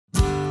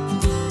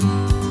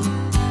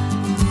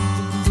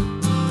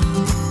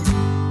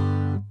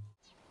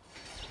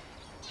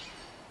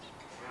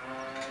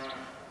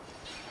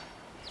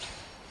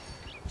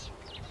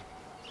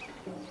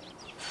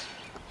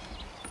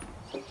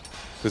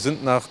Wir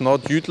sind nach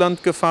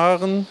Nordjütland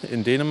gefahren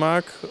in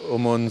Dänemark,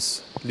 um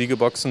uns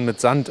Liegeboxen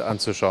mit Sand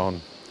anzuschauen.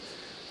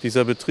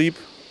 Dieser Betrieb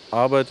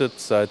arbeitet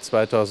seit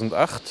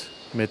 2008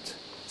 mit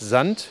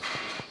Sand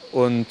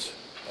und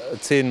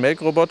 10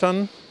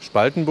 Melkrobotern,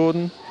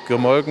 Spaltenboden.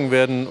 Gemolken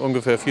werden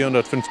ungefähr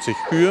 450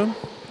 Kühe.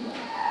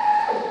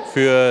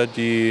 Für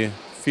die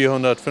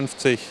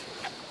 450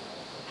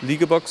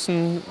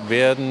 Liegeboxen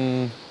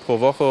werden pro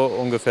Woche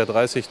ungefähr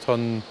 30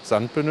 Tonnen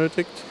Sand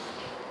benötigt.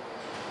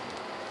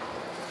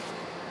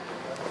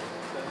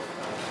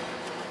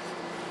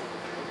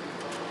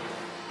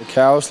 The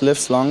cows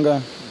live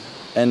longer,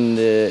 and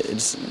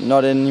it's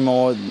not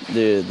anymore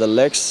the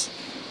legs.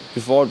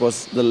 Before it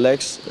was the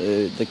legs,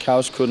 the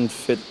cows couldn't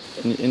fit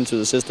into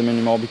the system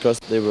anymore because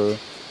they were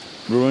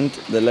ruined.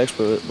 The legs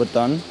were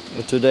done.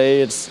 But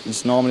today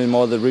it's normally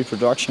more the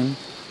reproduction.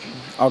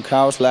 Our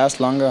cows last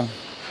longer.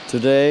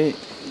 Today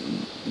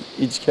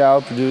each cow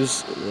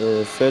produces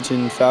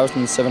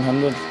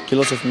 13,700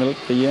 kilos of milk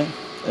per year,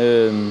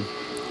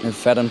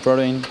 fat and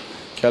protein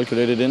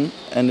calculated in,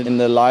 and in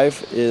their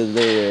life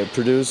they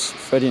produce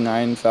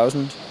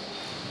 39,000,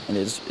 and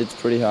it's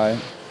pretty high.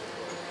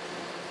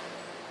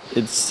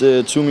 It's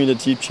 2 meter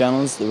deep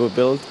channels that were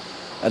built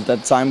at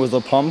that time with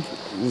a pump.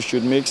 We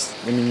should mix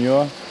the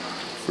manure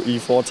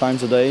 3-4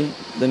 times a day.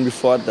 Then we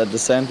thought that the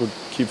sand would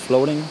keep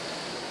floating,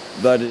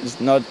 but it's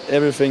not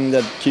everything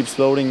that keeps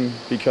floating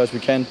because we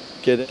can't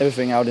get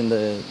everything out in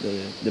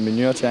the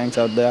manure tanks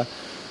out there.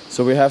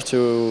 So we have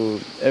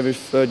to, every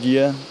third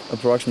year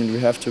approximately,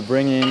 we have to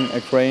bring in a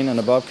crane and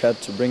a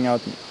bobcat to bring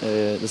out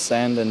the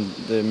sand and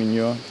the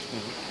manure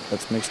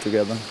that's mixed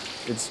together.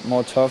 It's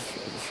more tough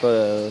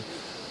for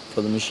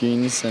the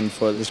machines and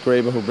for the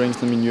scraper who brings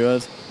the manure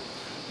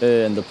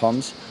and the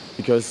pumps,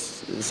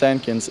 because the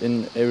sand gets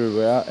in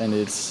everywhere and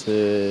it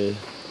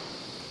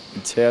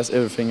tears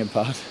everything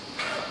apart.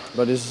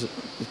 But it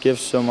gives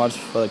so much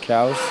for the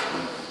cows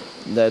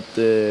that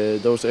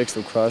those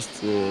extra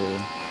costs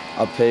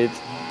are paid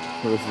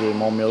with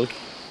more milk.